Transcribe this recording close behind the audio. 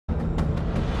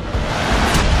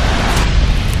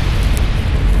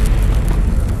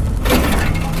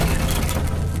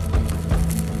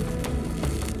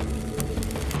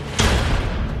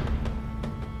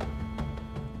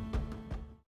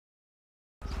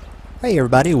Hey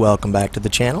everybody, welcome back to the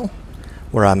channel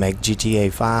where I make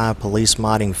GTA 5 police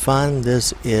modding fun.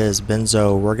 This is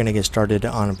Benzo. We're going to get started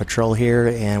on a patrol here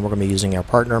and we're going to be using our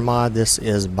partner mod. This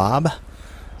is Bob.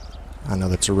 I know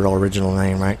that's a real original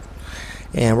name, right?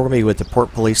 And we're going to be with the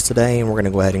Port Police today, and we're going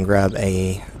to go ahead and grab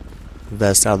a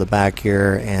vest out of the back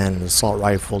here and an assault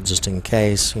rifle just in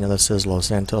case. You know, this is Los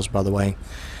Santos, by the way.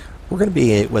 We're going to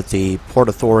be with the port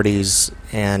authorities,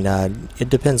 and it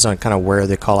depends on kind of where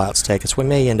the callouts take us. We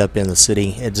may end up in the city.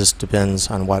 It just depends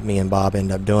on what me and Bob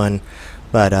end up doing.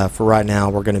 But for right now,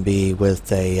 we're going to be with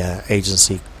a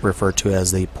agency referred to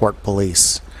as the Port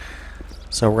Police.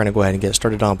 So we're going to go ahead and get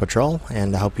started on patrol,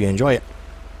 and I hope you enjoy it.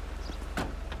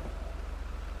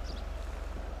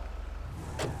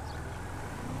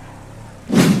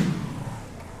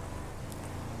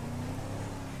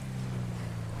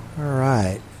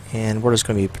 Alright. And we're just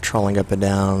going to be patrolling up and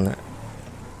down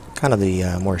kind of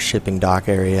the more shipping dock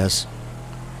areas.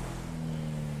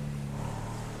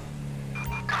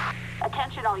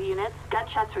 Attention all units,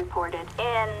 gunshots reported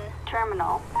in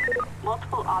terminal.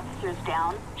 Multiple officers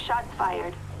down, shots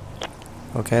fired.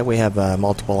 Okay, we have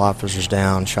multiple officers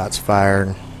down, shots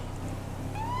fired.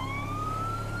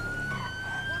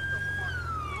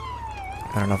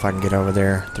 I don't know if I can get over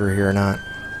there through here or not.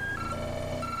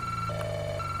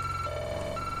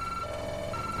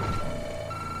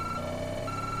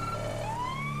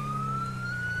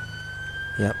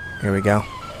 Yep, here we go.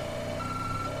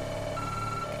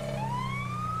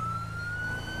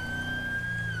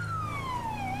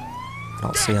 I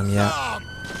don't see them yet.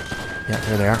 Yep,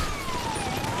 here they are.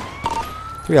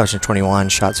 321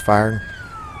 shots fired.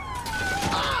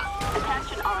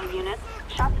 Attention all units,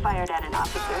 shots fired at an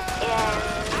officer in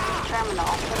terminal.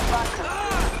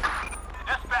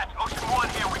 Dispatch, Ocean 1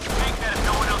 here. We can make that if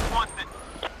no one else wants it.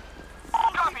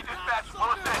 Copy, dispatch.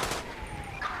 Well said.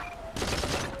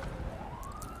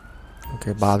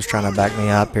 Okay, Bob's trying to back me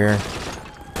up here.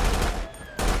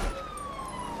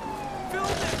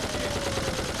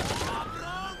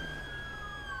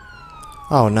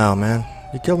 Oh no, man.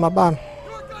 You killed my Bob.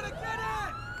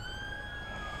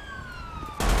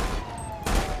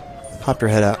 Pop your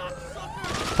head up.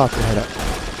 Pop your head up.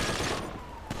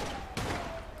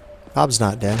 Bob's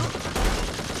not dead.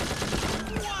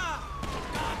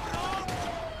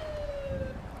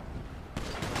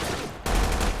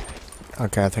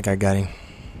 Okay, I think I got him.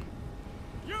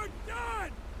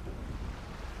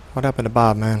 What happened to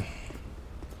Bob, man?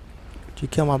 Did you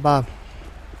kill my Bob?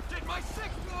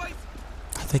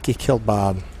 I think he killed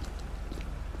Bob.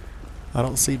 I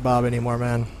don't see Bob anymore,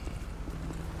 man.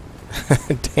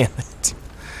 Damn it.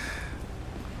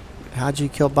 How'd you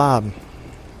kill Bob?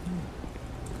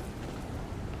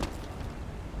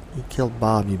 You killed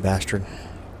Bob, you bastard.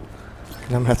 I'm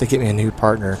gonna have to get me a new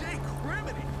partner.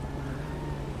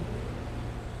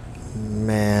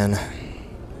 Man,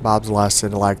 Bob's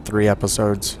lasted like 3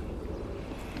 episodes,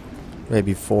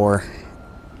 maybe 4.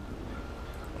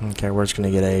 Okay, we're just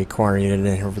gonna get a corner unit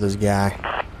in here for this guy.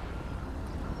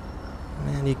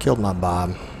 Man, you killed my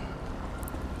Bob.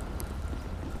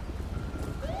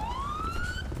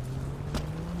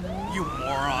 You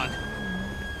moron.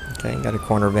 Okay, got a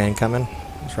corner van coming.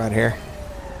 It's right here.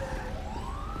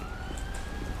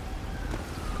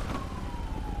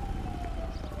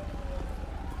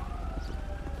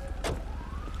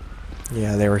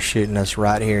 Yeah, they were shooting us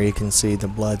right here. You can see the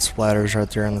blood splatters right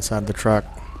there on the side of the truck.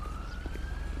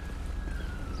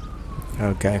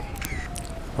 Okay.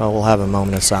 Well, we'll have a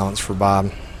moment of silence for Bob.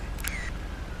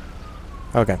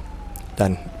 Okay.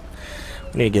 Done.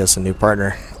 We need to get us a new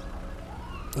partner.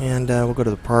 And we'll go to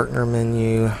the partner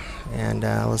menu and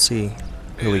let's see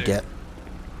who we get.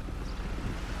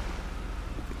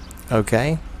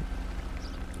 Okay.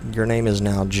 Your name is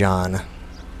now John.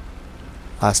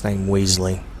 Last name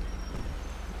Weasley.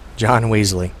 John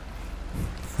Weasley.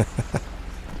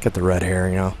 Get the red hair,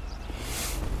 you know.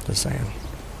 Just saying.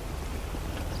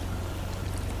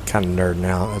 Kind of nerding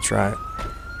out, that's right.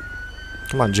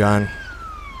 Come on, John.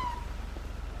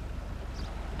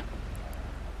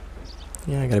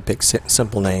 Yeah, I gotta pick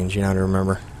simple names, you know, to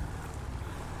remember.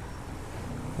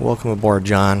 Welcome aboard,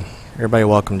 John. Everybody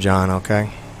welcome John, okay?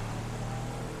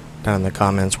 Down in the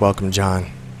comments, welcome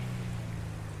John.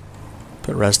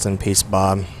 Put rest in peace,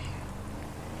 Bob.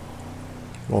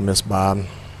 We'll miss Bob.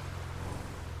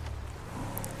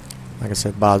 Like I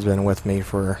said, Bob's been with me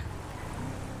for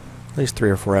at least 3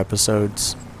 or 4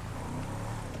 episodes.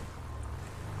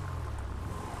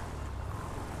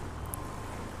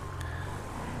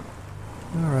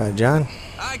 Alright, John.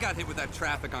 I got hit with that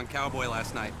traffic on Cowboy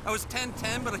last night. I was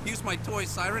 10-10, but I used my toy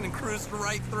Siren and cruised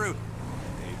right through.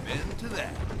 Amen to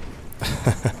that.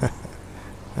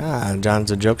 Ah,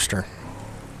 John's a jokester.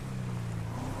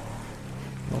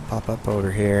 We'll pop up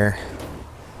over here.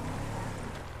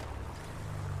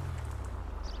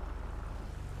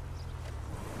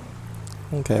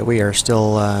 Okay, we are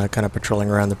still kind of patrolling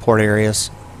around the port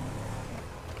areas.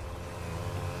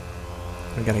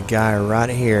 We got a guy right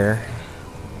here.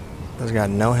 He's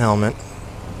got no helmet.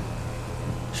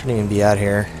 Shouldn't even be out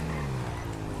here.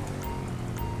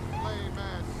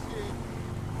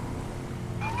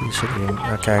 He shouldn't even.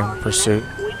 Okay, pursuit.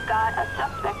 We've got a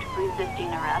suspect resisting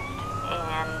arrest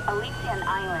in Elysian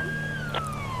Island.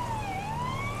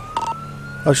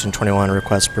 Ocean 21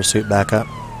 requests pursuit backup.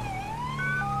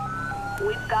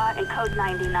 We've got a code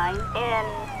 99 in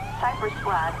Cypress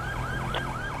Flat.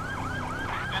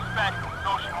 Dispatch,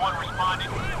 Ocean 1 responding.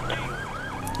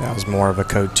 That was more of a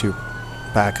code 2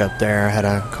 backup there. I had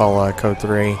to call code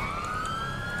 3.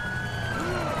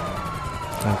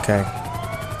 Okay.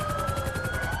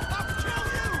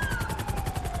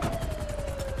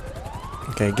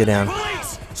 Okay, get down.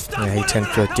 Yeah, he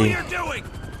 1050.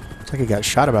 Looks like he got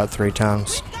shot about 3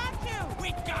 times.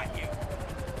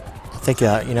 I think,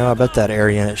 you know, I bet that air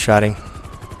unit shot him.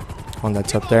 One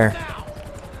that's up there.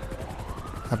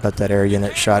 I bet that air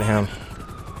unit shot him.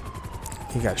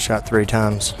 He got shot 3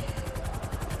 times.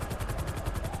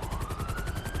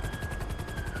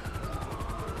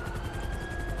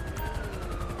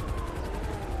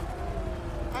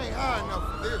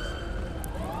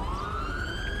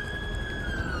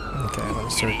 Okay, I'm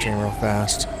searching real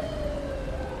fast.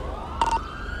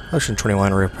 Ocean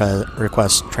 21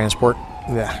 requests transport.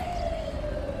 Yeah.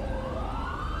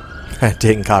 I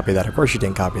didn't copy that. Of course you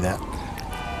didn't copy that.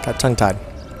 Got tongue-tied.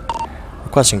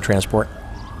 Requesting transport.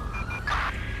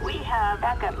 We have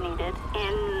backup needed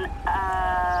in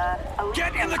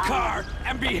Get in the car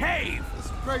and behave! There's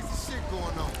some crazy shit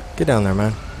going on. Get down there,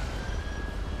 man.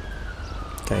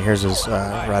 Okay, here's his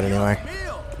ride anyway.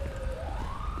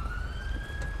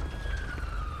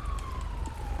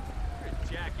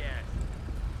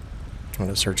 I'm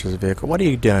gonna search his vehicle. What are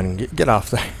you doing? Get off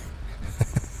there.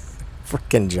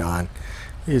 Frickin' John.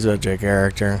 He's such a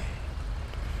character.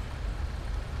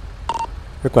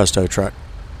 Request tow truck.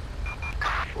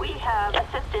 We have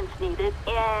assistance needed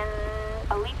in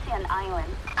Elysian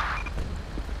Island.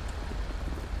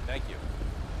 Thank you.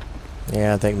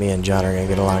 Yeah, I think me and John are gonna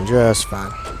get along just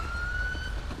fine.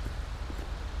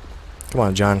 Come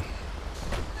on, John.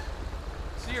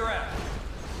 Siren.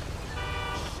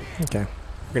 Okay.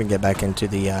 We're gonna get back into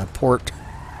the port.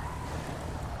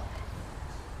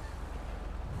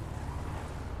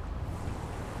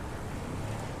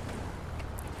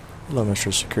 Hello,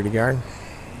 Mr. Security Guard.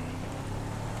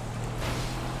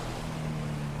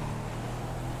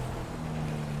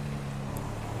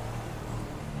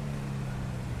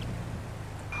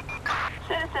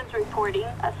 Citizens reporting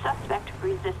a suspect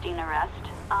resisting arrest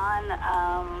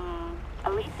on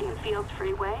Elysian Fields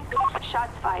Freeway.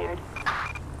 Shots fired.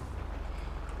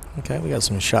 Okay, we got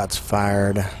some shots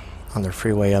fired on the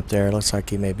freeway up there. Looks like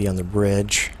he may be on the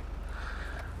bridge.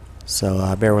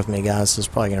 So bear with me, guys. This is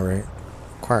probably going to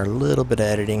require a little bit of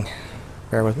editing.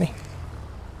 Bear with me.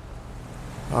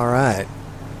 Alright.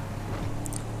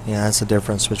 Yeah, that's the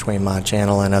difference between my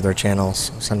channel and other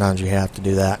channels. Sometimes you have to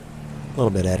do that. A little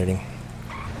bit of editing.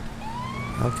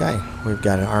 Okay, we've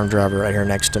got an armed driver right here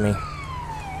next to me.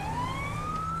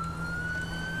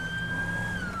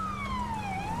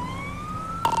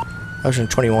 Ocean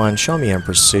 21, show me in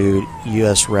pursuit,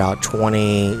 US Route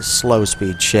 20, slow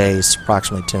speed chase,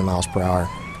 approximately 10 miles per hour.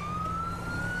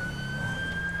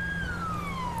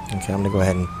 Okay, I'm going to go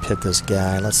ahead and pit this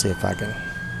guy. Let's see if I can.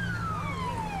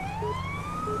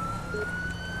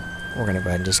 We're going to go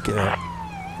ahead and just get an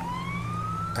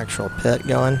actual pit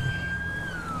going.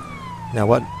 Now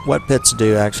what pits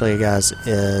do actually, guys,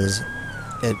 is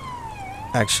it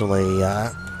actually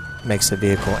makes the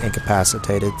vehicle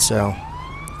incapacitated, so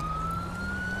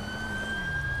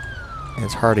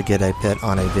it's hard to get a pit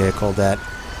on a vehicle that...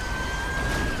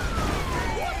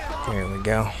 Here we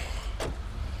go.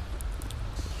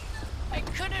 I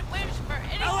couldn't wish for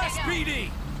anything LSPD!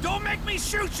 Don't make me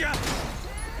shoot you!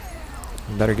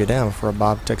 You better get down before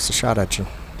Bob takes a shot at you.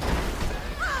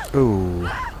 Ooh.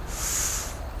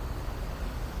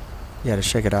 Yeah, to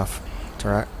shake it off. It's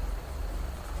alright.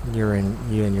 You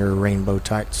and your rainbow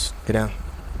tights. Get down.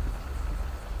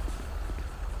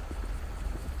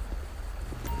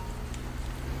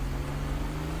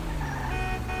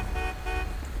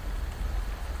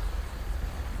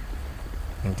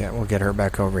 Okay, we'll get her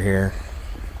back over here.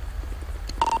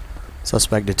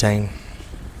 Suspect detained.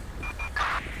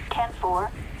 10-4.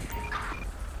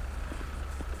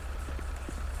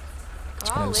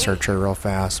 Just gonna search her real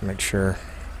fast, make sure.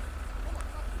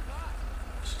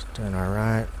 Doing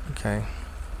alright. Okay.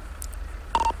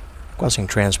 Requesting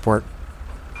transport.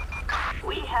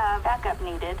 We have backup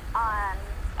needed on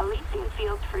Elysian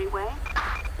Fields Freeway.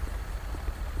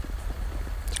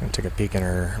 Just gonna take a peek in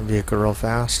her vehicle real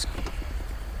fast.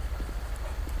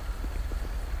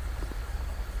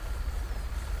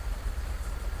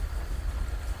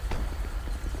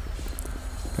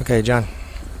 Okay, John.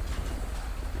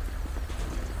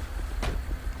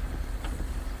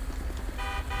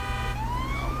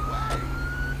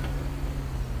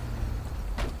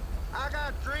 I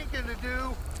got drinking to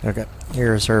do. Okay,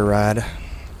 here's her ride.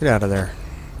 Get out of there.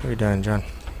 What are you doing, John?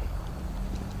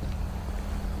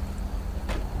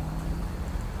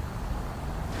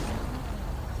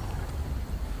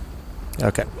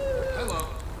 Okay. Hello.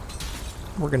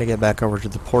 We're gonna get back over to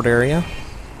the port area.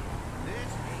 This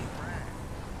ain't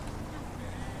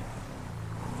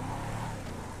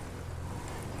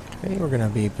right. Okay, we're gonna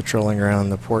be patrolling around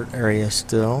the port area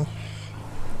still.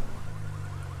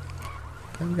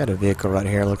 Okay, we got a vehicle right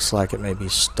here. Looks like it may be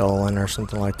stolen or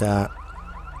something like that.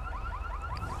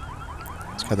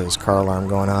 It's got this car alarm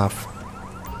going off.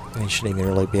 He shouldn't even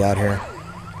really be out here.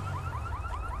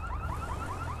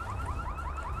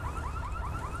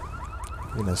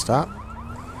 You gonna stop?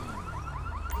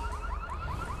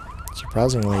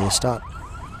 Surprisingly, you stopped.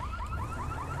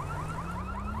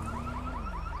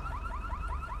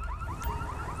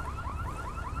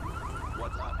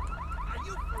 What's up? Are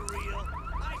you for real?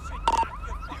 I should knock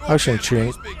your Ocean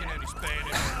Tree. Speaking any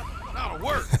Spanish? That'll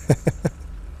work.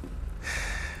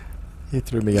 He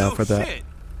threw me off with that. Shit.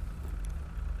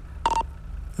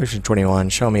 Ocean 21,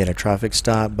 show me at a traffic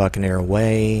stop, Buccaneer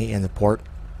Way, in the port.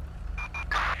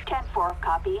 10-4,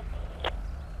 copy.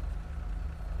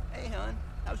 Hey, hon.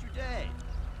 How's your day?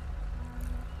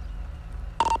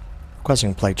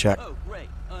 Requesting plate check. Oh, great.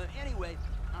 Anyway,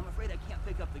 I'm afraid I can't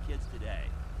pick up the kids today.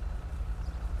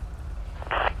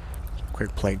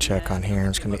 Quick plate check on here.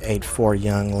 It's going to be 84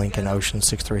 Young Lincoln Ocean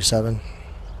 637.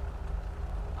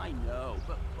 I know,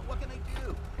 but what can I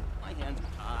do? My hands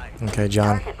are tied. Okay,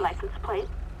 John. Target license plate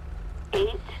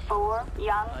 84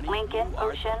 Young Lincoln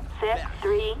Ocean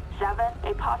 637.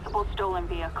 A possible stolen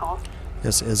vehicle.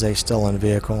 This is a stolen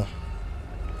vehicle.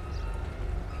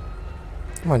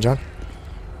 Come on, John.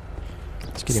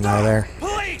 Let's get him out of there.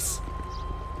 Police!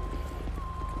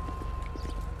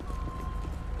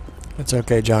 It's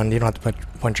okay, John. You don't have to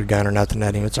point your gun or nothing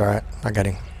at him. It's alright. I got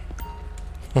him.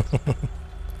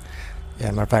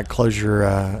 Yeah, matter of fact, close your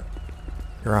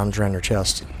arms around your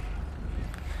chest.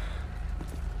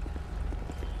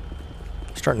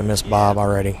 Starting to miss Bob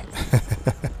already.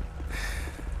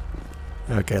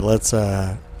 Okay, let's go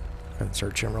ahead and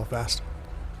search him real fast.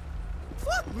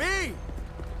 Fuck me!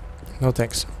 No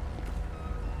thanks.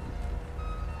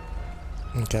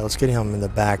 Okay, let's get him in the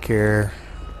back here.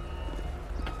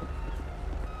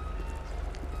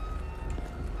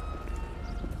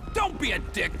 Don't be a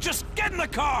dick. Just get in the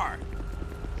car.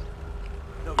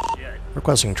 No shit.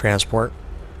 Requesting transport.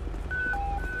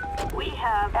 We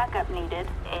have backup needed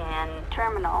in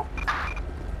terminal.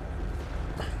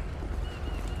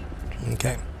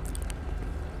 Okay.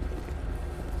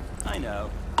 I know.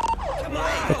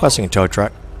 Requesting a tow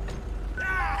truck.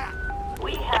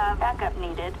 We have backup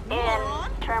needed in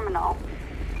terminal.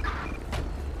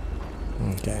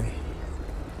 Okay.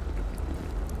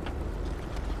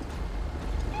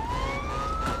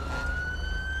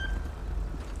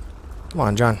 Come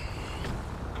on, John.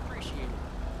 Appreciate it.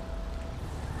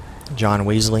 John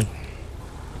Weasley.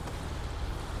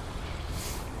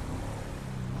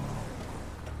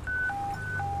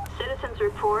 Citizens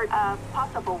report a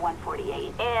possible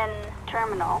 148 in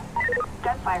terminal.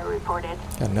 Gunfire reported.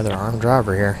 Got another armed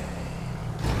driver here.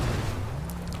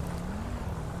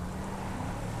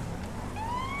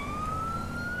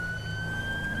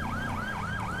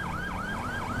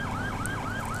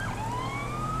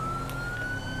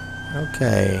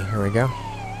 Okay, here we go.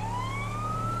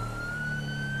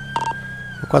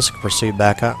 Requesting pursuit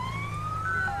backup.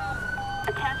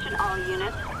 Attention all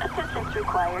units. Assistance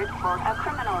required for a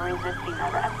criminal resisting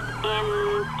arrest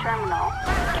in terminal.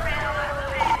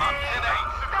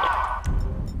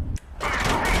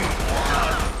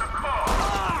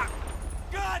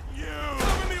 Got you!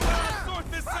 Tell me when I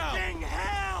sort this out! Fucking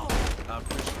hell! I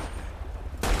appreciate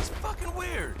that. It's fucking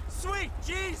weird. Sweet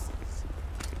Jesus!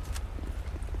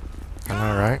 I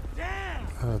know, right?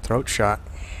 Damn! Throat shot.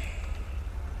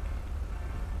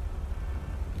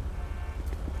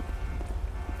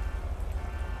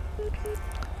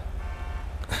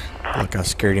 Look, I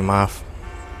scared him off.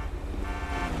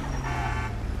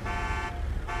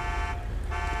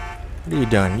 What are you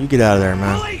doing? You get out of there,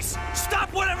 man. Police!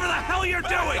 Stop whatever the hell you're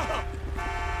doing!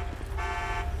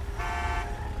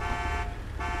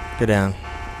 Go down.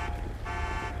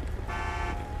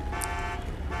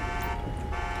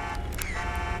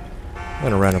 I'm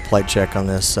gonna run a plate check on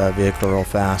this vehicle real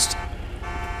fast.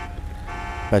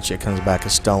 Bet you it comes back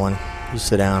as stolen. You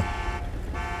sit down.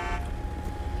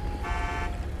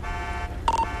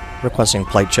 Requesting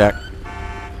plate check.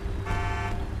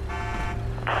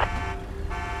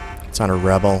 It's on a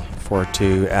Rebel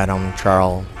 42 Adam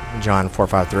Charles John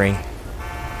 453.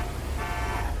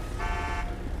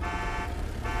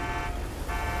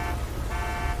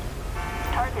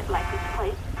 Target license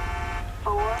plate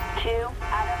 42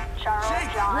 Adam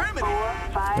Charles John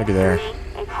 453. Look at there.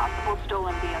 A possible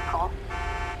stolen vehicle.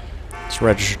 It's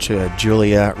registered to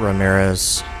Julia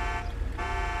Ramirez.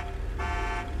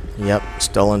 Yep,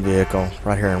 stolen vehicle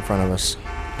right here in front of us.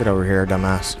 Get over here,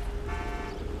 dumbass.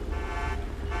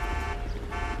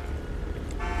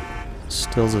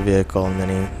 Steals a vehicle and then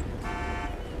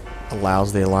he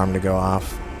allows the alarm to go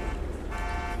off.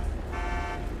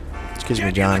 Excuse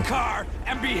me, John. Get in the car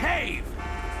and behave.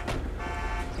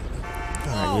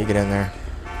 Alright, you get in there.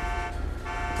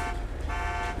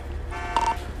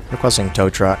 Requesting tow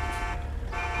truck.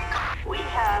 We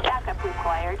have backup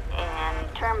required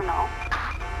in terminal.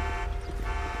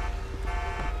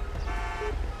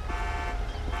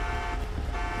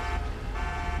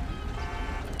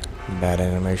 Bad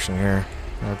animation here.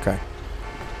 Okay.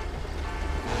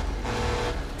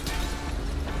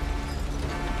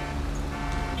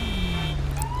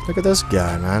 Look at this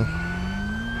guy, man.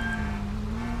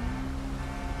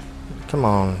 Come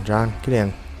on, John. Get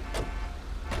in.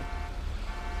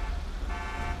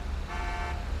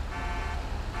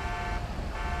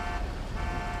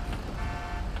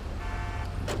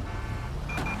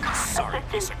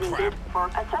 Assistance needed for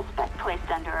a suspect placed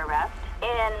under arrest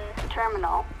in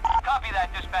terminal. Copy that,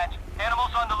 dispatch.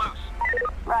 Animals on the loose.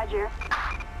 Roger.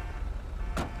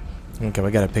 Okay,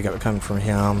 we got a pickup coming from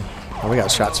him. Oh, we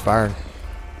got shots fired.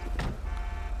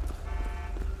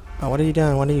 Oh, what are you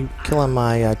doing? What are you killing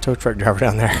my tow truck driver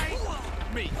down there?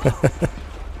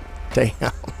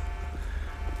 Damn.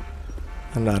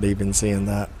 I'm not even seeing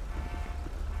that.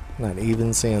 Not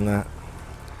even seeing that.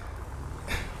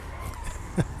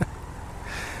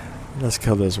 Let's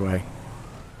go this way.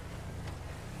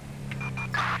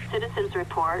 Citizens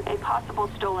report a possible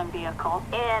stolen vehicle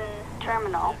in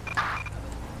terminal.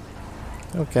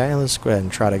 Okay, let's go ahead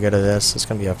and try to go to this. It's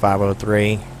going to be a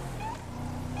 503.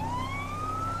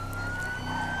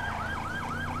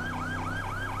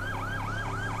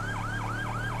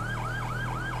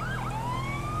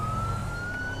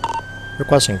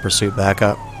 Requesting pursuit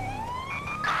backup.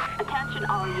 Attention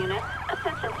all units.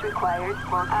 Assistance required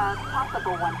for a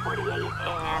possible 148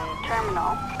 in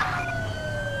terminal.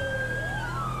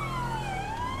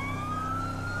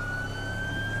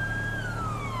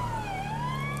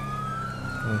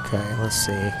 Okay, let's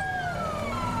see.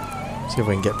 See if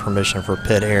we can get permission for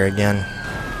pit air again.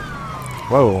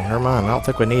 Whoa, never mind. I don't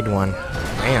think we need one.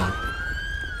 Damn.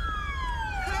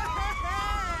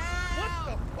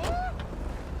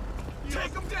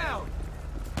 Take them down.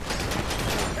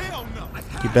 Hell no.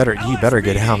 You better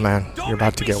get down, man. You're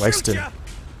about to get wasted.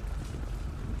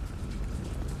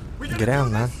 Get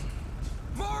down, man.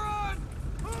 Moron!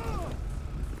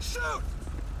 Shoot!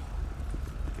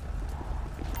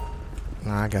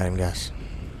 Nah, I got him, guys.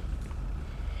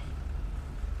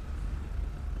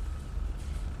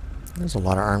 There's a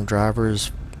lot of armed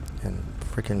drivers and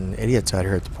freaking idiots out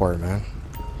here at the port, man.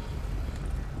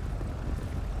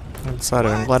 I'm glad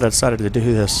I decided to do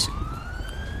this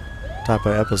type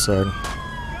of episode.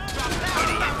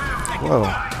 Whoa.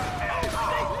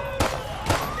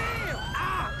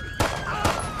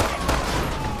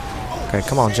 Okay,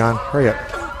 come on, John. Hurry up.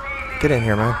 Get in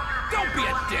here, man. Don't be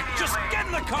a dick. Just get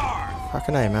in the car.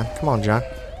 Fucking A, man. Come on, John.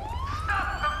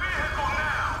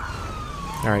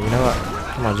 Alright, you know what?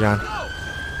 Come on, John.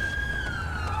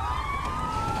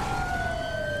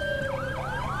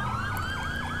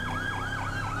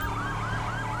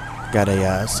 Got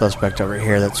a suspect over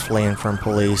here that's fleeing from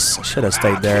police. Should have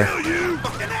stayed there. You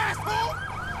fucking asshole!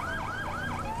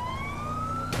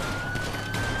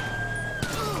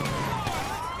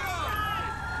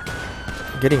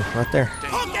 Get him right there.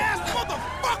 Punk ass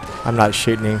motherfucker! I'm not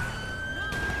shooting him.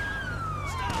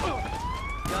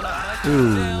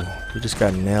 Ooh, he just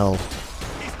got nailed.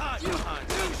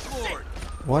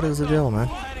 What is the deal, man?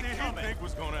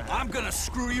 I'm gonna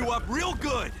screw you up real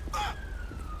good.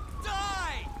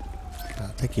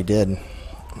 I think he did.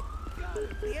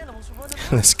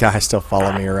 This guy still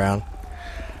following me around.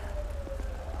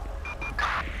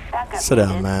 Backup Sit down,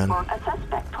 needed man. for a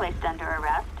suspect placed under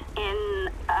arrest in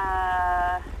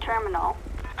terminal.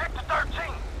 Victor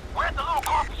 13, we're at the little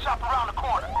coffee shop around the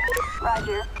corner.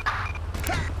 Roger.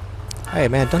 Hey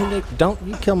man, don't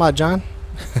you kill my John.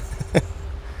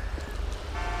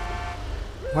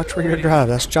 Watch where you drive.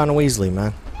 That's John Weasley,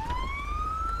 man.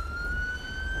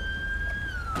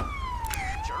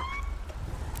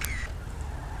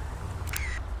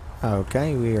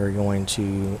 Okay, we are going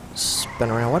to spin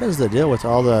around. What is the deal with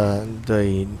all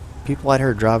the people out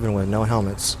here driving with no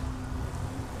helmets?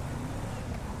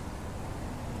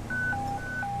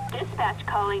 Dispatch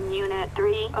calling Unit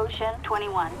 3, Ocean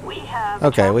 21. We have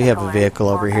Okay, we have a traffic vehicle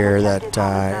alert over for here unattended that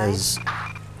homicide. is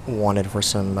wanted for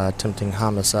some attempting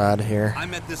homicide here. I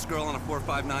met this girl on a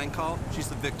 459 call. She's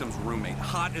the victim's roommate.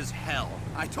 Hot as hell.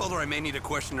 I told her I may need to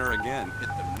question her again. Hit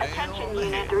the nail Attention on the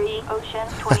Unit head. 3, Ocean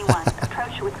 21.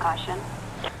 Approach with caution.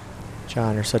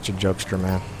 John, you're such a jokester,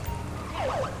 man.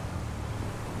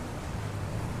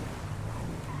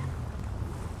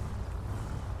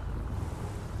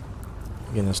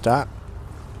 You gonna stop?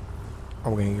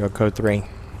 Or we gonna go code 3?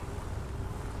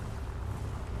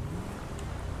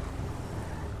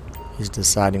 He's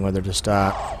deciding whether to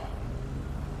stop.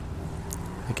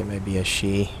 I think it may be a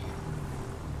she.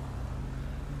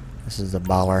 This is the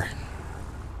baller.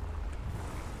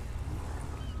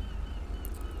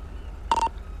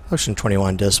 Ocean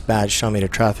 21 dispatch, show me the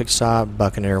traffic stop,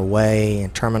 Buccaneer Way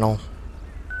and Terminal.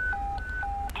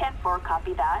 10-4,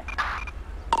 copy that.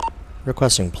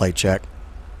 Requesting plate check.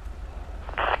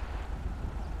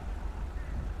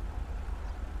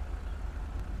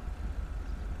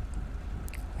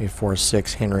 A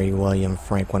 46 Henry William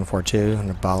Frank 142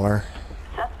 and a baller.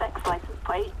 Suspect's license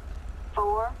plate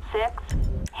 46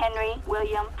 Henry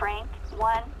William Frank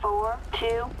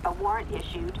 142. A warrant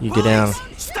issued. You get down.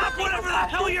 Stop whatever the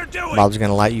hell you're doing! Bob's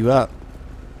gonna light you up.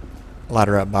 Light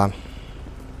her up, Bob.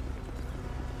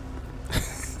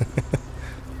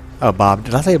 Oh, Bob.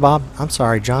 Did I say Bob? I'm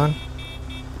sorry, John.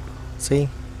 See?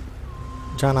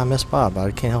 John, I miss Bob. I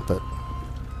can't help it.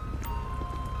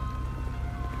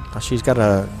 Oh, she's got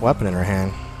a weapon in her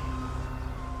hand.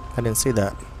 I didn't see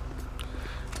that.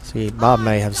 See, Bob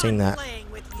may have seen that. Playing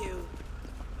with you.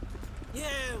 You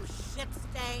shit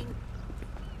stain.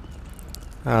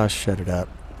 Oh, shut it up.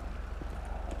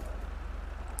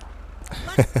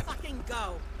 Let's fucking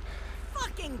go.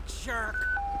 Fucking jerk.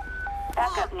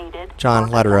 Backup needed. John,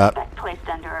 let her up. Suspect placed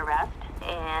under arrest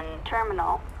in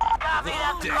terminal. Copy,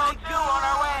 that's code 2 on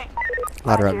our way.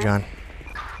 Light her up, Roger. John.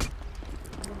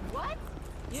 What?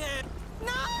 Yeah.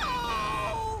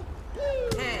 No.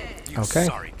 You Okay,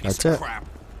 sorry piece that's of it. crap.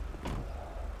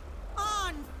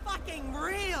 Unfucking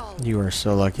real. You are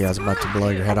so lucky I was about to blow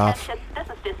your head off. Attention, this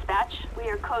is dispatch. We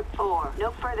are code 4.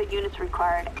 No further units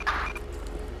required.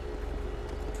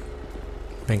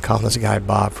 Been calling this guy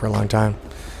Bob for a long time.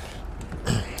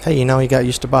 Hey, you know, he got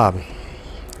used to Bob.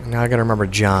 Now I gotta remember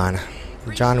John.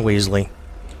 John Weasley.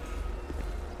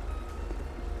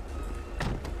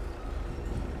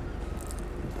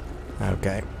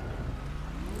 Okay.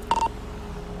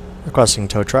 Requesting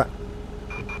tow truck.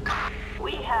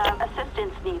 We have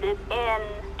assistance needed in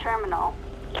terminal.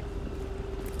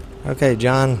 Okay,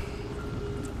 John.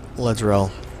 Let's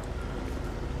roll.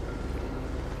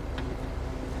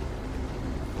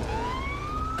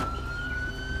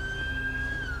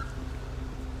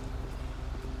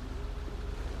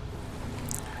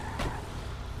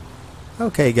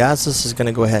 Okay, guys, this is going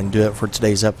to go ahead and do it for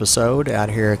today's episode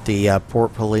out here at the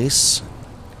Port Police.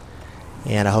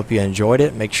 And I hope you enjoyed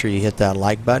it. Make sure you hit that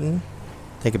like button.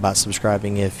 Think about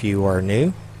subscribing if you are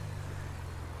new.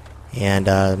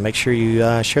 And make sure you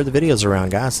share the videos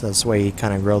around, guys. That's the way you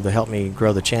kind of help me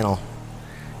grow the channel.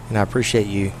 And I appreciate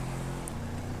you.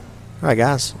 Alright,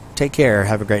 guys. Take care.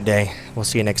 Have a great day. We'll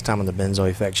see you next time on the Benzo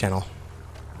Effect channel.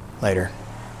 Later.